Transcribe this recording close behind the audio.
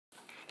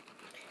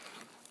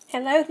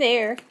Hello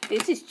there.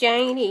 This is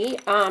Janie.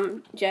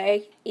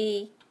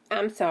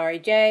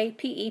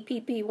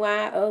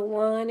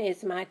 JPEPPY01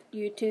 is my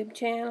YouTube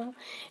channel,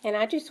 and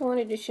I just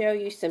wanted to show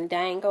you some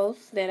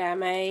dangles that I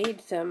made,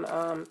 some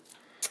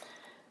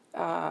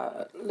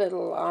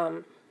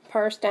little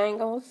purse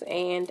dangles.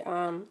 And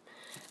a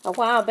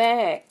while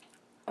back,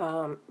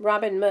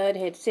 Robin Mudd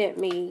had sent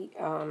me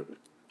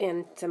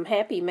in some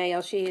happy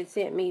mail. She had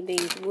sent me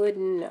these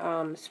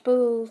wooden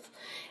spools.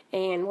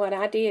 And what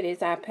I did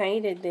is I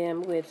painted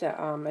them with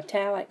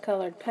metallic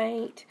colored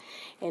paint,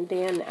 and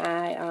then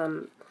I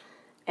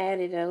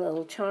added a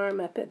little charm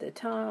up at the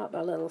top, a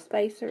little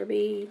spacer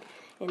bead,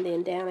 and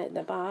then down at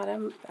the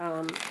bottom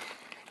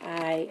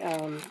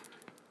I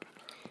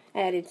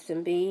added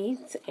some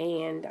beads,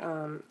 and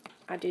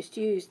I just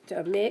used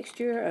a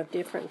mixture of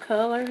different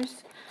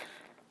colors.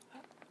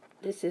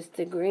 This is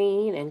the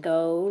green and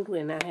gold,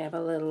 and I have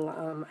a little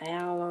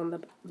owl on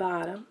the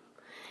bottom.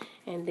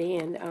 And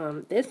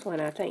then this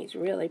one I think is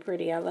really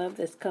pretty. I love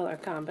this color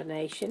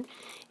combination.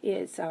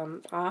 It's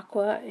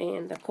aqua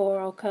and the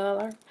coral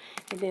color.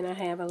 And then I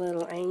have a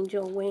little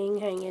angel wing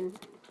hanging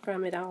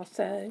from it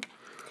also.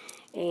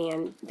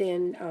 And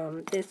then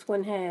this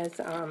one has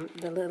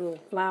the little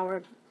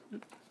flower.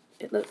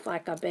 It looks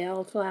like a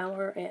bell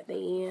flower at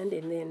the end.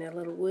 And then a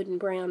little wooden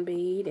brown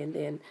bead. And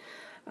then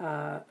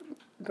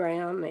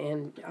brown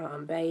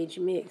and beige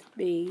mixed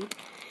bead.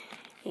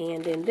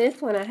 And then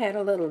this one I had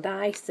a little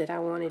dice that I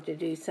wanted to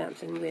do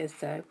something with,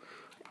 so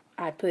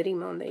I put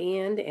him on the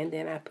end, and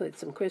then I put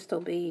some crystal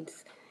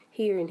beads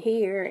here and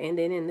here, and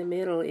then in the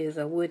middle is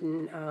a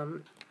wooden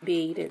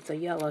bead. It's a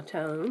yellow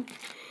tone.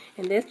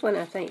 And this one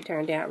I think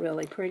turned out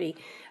really pretty.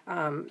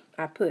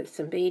 I put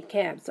some bead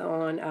caps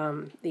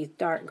on these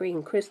dark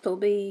green crystal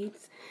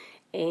beads,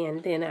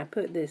 and then I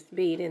put this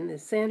bead in the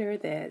center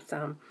that's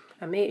a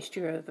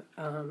mixture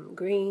of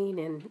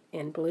green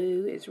and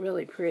blue. It's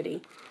really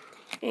pretty.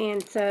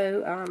 And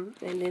so,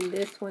 and then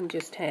this one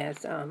just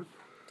has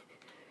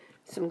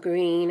some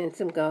green and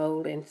some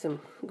gold and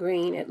some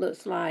green. It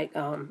looks like,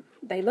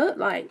 they look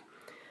like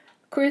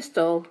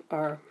crystal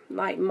or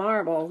like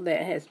marble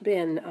that has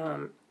been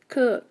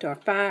cooked or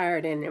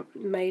fired, and it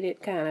made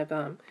it kind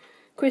of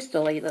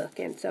crystal-y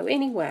looking. So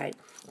anyway,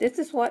 this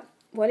is what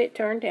it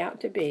turned out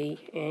to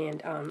be,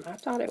 and I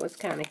thought it was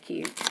kind of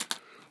cute.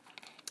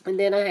 And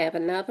then I have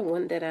another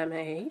one that I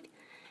made,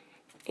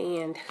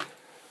 and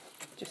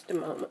just a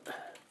moment.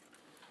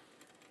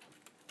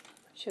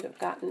 Should have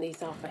gotten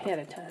these off ahead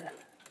of time.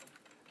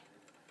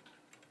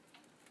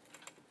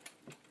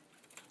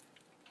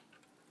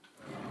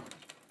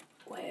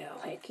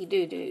 Well, hecky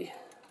doo-doo.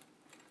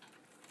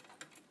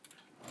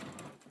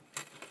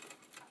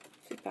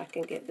 See if I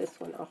can get this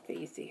one off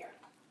easier.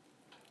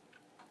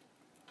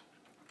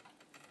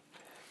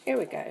 Here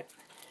we go.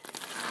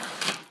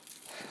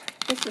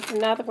 This is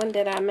another one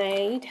that I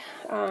made,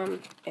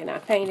 and I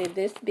painted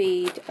this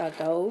bead a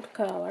gold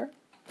color,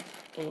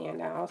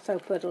 and I also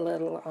put a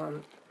little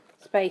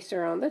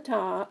spacer on the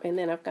top, and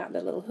then I've got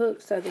the little hook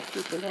so that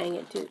you can hang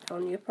it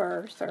on your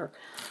purse or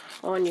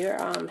on your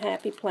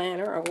happy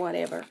planner or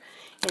whatever.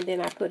 And then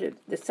I put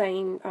the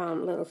same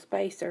little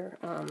spacer,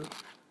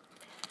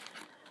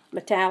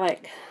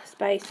 metallic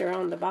spacer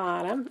on the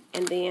bottom,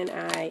 and then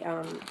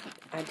I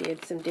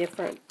did some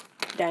different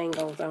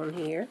dangles on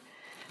here.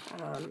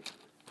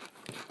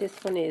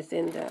 This one is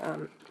in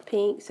the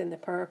pinks and the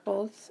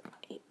purples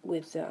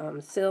with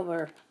the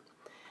silver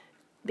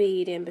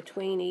bead in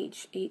between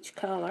each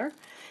color.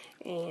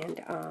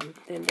 And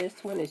then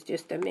this one is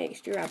just a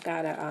mixture. I've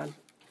got a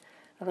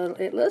little,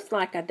 it looks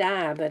like a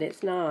die, but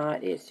it's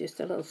not. It's just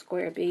a little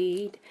square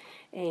bead.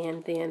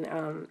 And then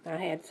I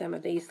had some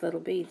of these little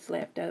beads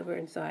left over,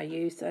 and so I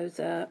used those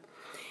up.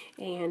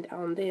 And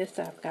on this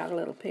I've got a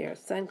little pair of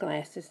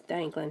sunglasses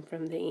dangling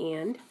from the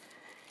end.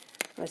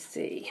 Let's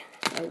see.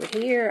 Over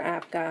here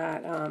I've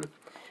got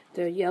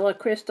the yellow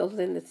crystals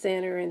in the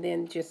center, and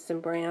then just some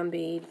brown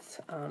beads,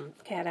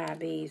 cat eye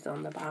beads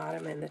on the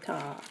bottom and the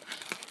top.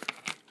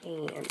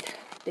 And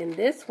then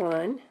this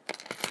one,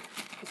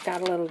 it's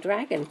got a little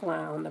dragonfly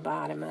on the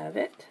bottom of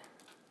it.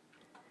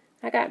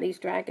 I got these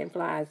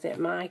dragonflies at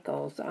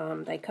Michael's.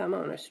 They come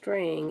on a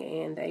string,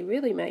 and they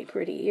really make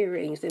pretty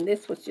earrings. And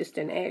this was just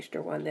an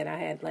extra one that I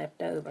had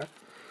left over.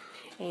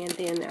 And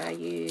then I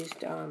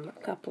used a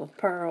couple of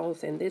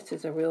pearls, and this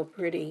is a real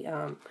pretty,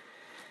 I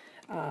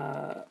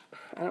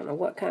don't know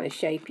what kind of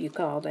shape you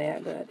call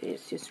that, but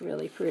it's just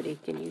really pretty.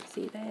 Can you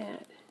see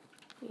that?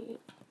 Yeah.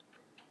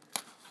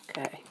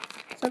 Okay.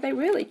 So they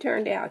really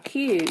turned out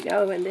cute.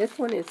 Oh, and this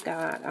one has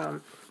got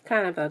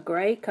kind of a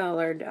gray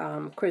colored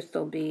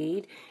crystal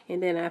bead,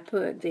 and then I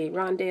put the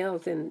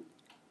rondelles in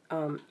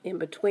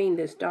between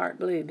this dark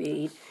blue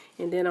bead,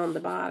 and then on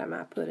the bottom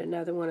I put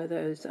another one of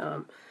those,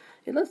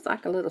 it looks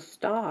like a little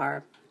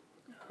star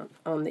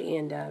on the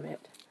end of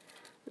it.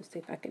 Let's see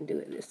if I can do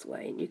it this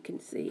way and you can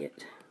see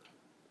it.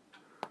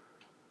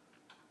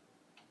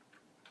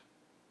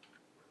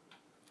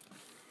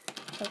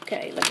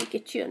 Okay, let me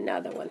get you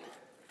another one.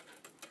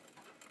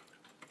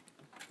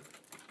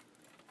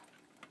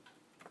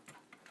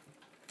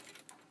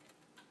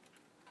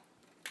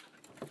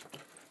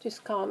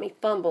 Just call me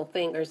fumble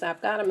fingers.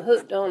 I've got them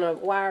hooked on a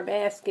wire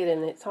basket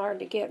and it's hard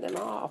to get them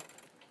off.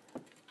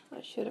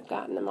 I should have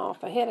gotten them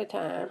off ahead of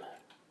time.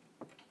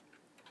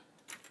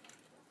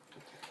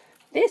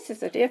 This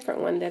is a different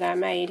one that I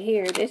made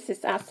here.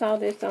 I saw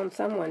this on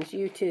someone's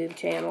YouTube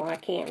channel. I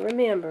can't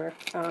remember.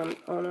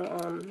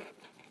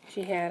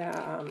 She had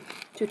a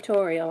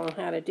tutorial on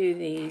how to do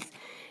these.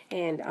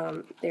 And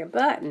they're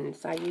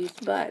buttons. I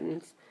used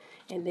buttons.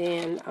 And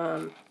then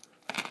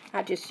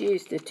I just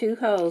used the 2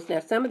 holes.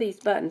 Now some of these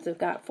buttons have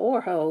got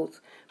 4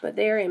 holes, but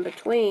they're in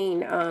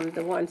between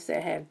the ones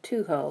that have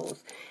 2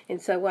 holes.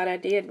 And so what I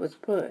did was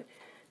put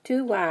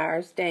 2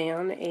 wires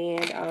down,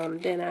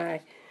 and then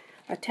I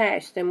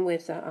attached them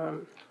with a,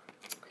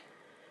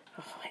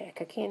 oh heck,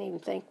 I can't even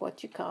think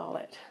what you call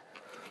it.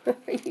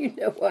 You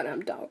know what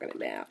I'm talking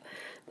about.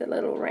 The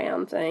little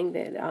round thing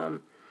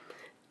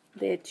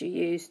that you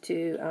use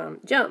to,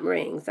 jump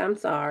rings. I'm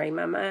sorry,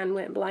 my mind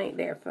went blank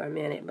there for a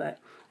minute, but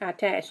I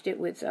attached it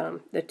with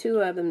the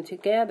 2 of them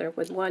together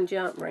with 1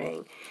 jump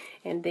ring.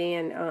 And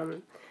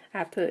then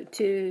I put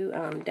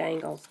 2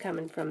 dangles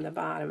coming from the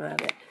bottom of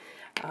it.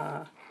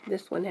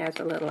 This one has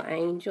a little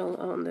angel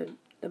on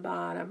the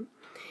bottom.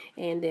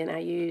 And then I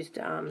used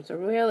some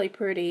really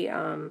pretty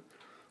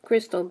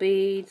crystal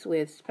beads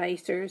with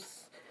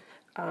spacers,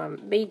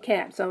 bead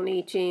caps on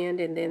each end,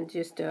 and then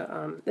just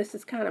this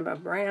is kind of a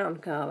brown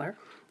color,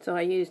 so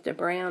I used a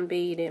brown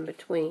bead in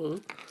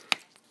between.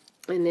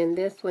 And then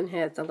this one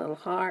has a little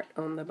heart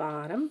on the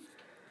bottom.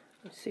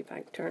 Let's see if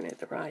I can turn it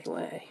the right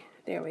way.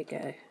 There we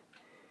go.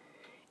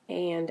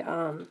 And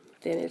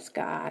then it's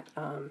got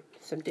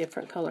some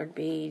different colored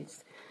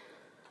beads.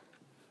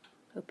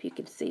 Hope you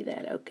can see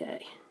that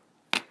okay.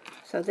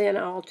 So then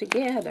all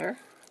together,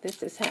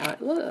 this is how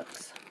it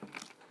looks.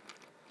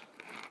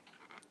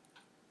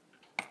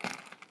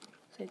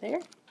 See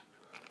there?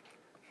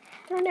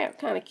 Turned out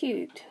kind of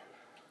cute.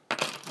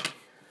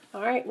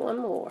 Alright, one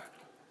more.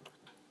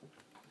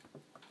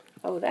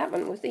 Oh, that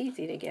one was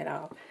easy to get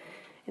off.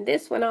 And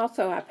this one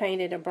also I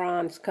painted a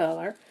bronze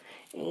color.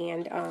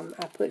 And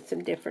I put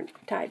some different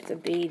types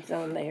of beads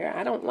on there.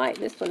 I don't like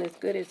this one as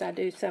good as I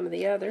do some of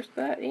the others,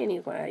 but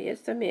anyway,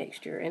 it's a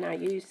mixture. And I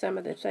used some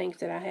of the things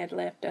that I had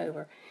left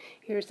over.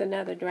 Here's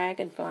another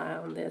dragonfly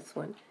on this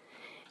one.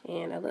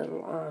 And a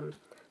little,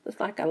 looks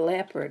like a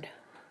leopard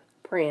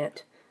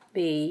print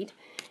bead.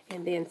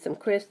 And then some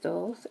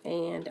crystals.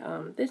 And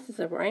this is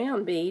a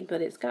round bead,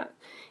 but it's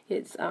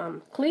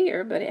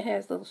clear, but it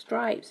has little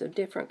stripes of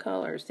different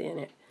colors in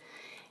it.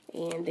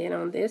 And then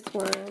on this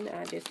one,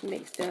 I just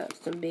mixed up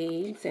some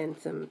beads and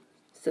some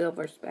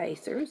silver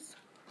spacers.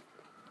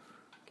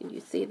 Can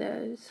you see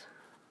those?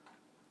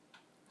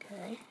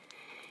 Okay.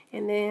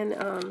 And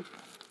then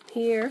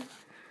here,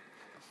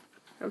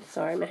 I'm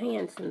sorry, my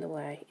hand's in the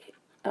way.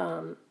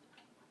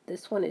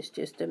 This one is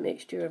just a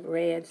mixture of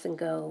reds and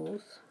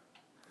golds.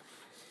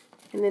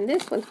 And then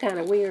this one's kind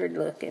of weird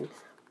looking,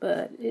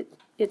 but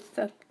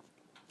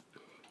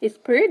it's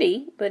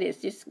pretty, but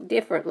it's just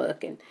different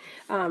looking.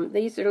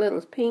 These are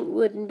little pink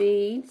wooden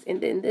beads,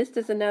 and then this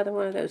is another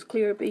one of those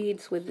clear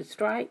beads with the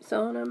stripes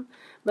on them,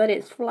 but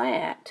it's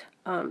flat.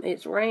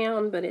 It's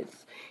round, but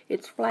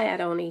it's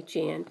flat on each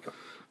end.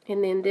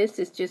 And then this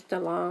is just a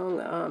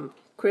long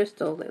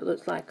crystal that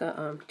looks like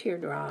a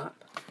teardrop.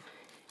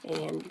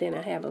 And then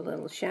I have a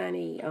little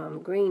shiny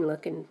green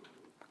looking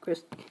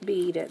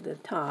bead at the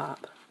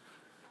top,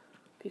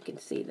 if you can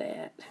see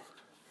that.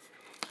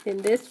 In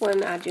this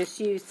one, I just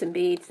used some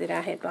beads that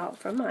I had bought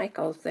from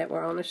Michael's that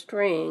were on a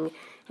string,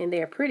 and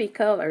they're pretty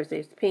colors.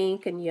 There's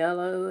pink and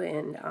yellow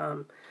and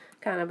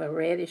kind of a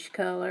reddish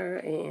color,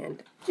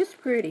 and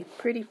just pretty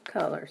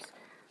colors,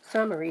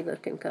 summery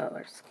looking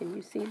colors. Can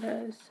you see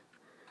those?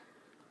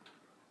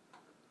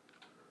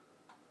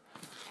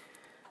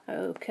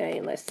 Okay,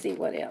 let's see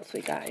what else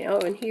we got. Oh,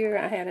 and here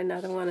I had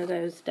another one of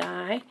those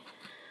die,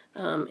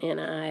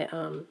 and I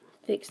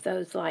fix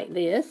those like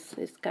this.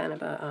 It's kind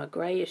of a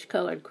grayish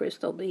colored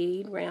crystal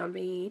bead, round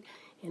bead,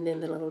 and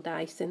then the little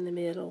dice in the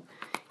middle.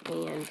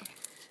 And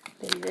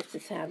then this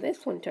is how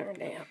this one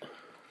turned out.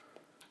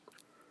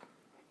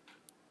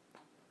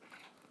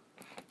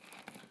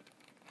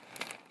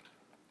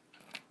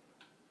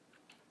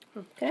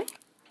 Okay.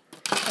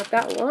 I've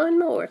got one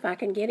more if I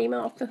can get him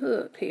off the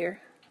hook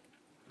here.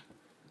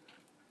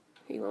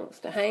 He wants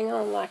to hang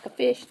on like a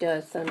fish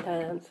does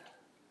sometimes.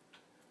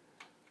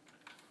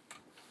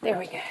 There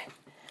we go.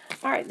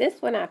 Alright,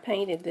 this one I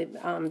painted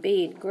the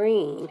bead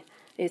green.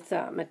 It's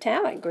a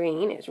metallic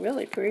green. It's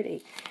really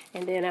pretty.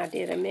 And then I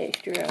did a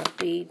mixture of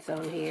beads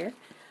on here.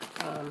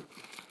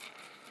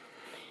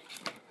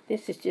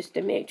 This is just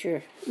a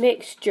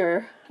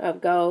mixture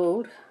of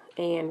gold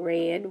and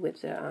red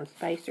with the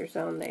spacers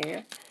on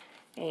there.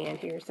 And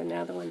here's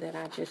another one that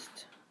I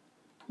just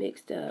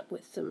mixed up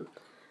with some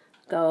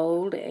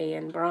gold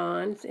and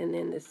bronze, and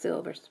then the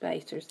silver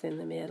spacers in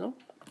the middle.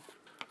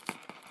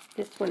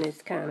 This one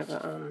is kind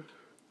of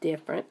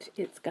different.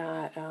 It's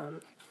got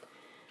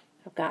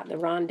I've got the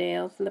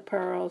rondelles and the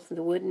pearls, and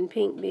the wooden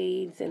pink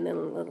beads, and then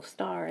a little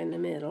star in the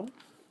middle.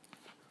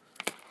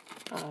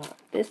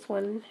 This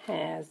one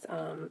has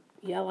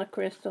yellow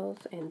crystals,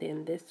 and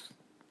then this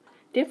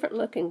different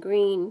looking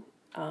green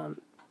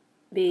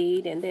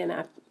bead, and then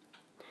I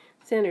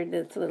centered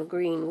this little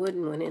green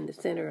wooden one in the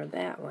center of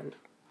that one.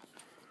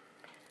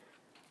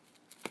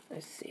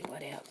 Let's see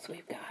what else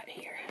we've got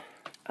here.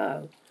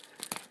 Oh,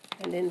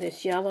 and then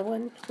this yellow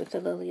one with the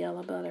little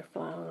yellow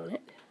butterfly on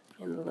it,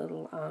 and the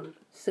little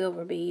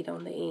silver bead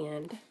on the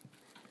end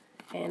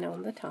and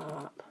on the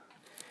top.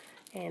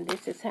 And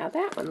this is how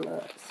that one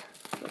looks.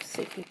 Let's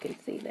see if you can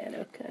see that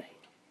okay.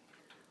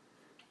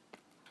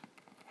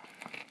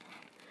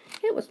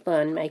 It was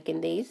fun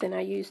making these, and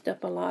I used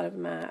up a lot of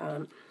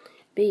my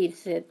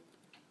beads that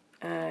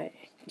I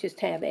just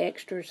have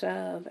extras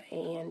of,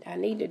 and I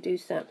need to do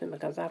something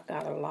because I've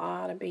got a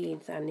lot of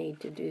beads I need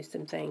to do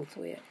some things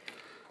with.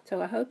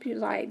 So I hope you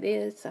like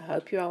this. I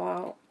hope you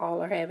all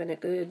are having a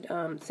good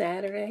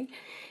Saturday,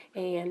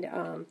 and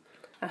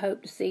I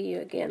hope to see you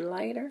again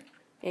later,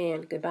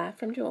 and goodbye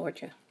from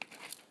Georgia.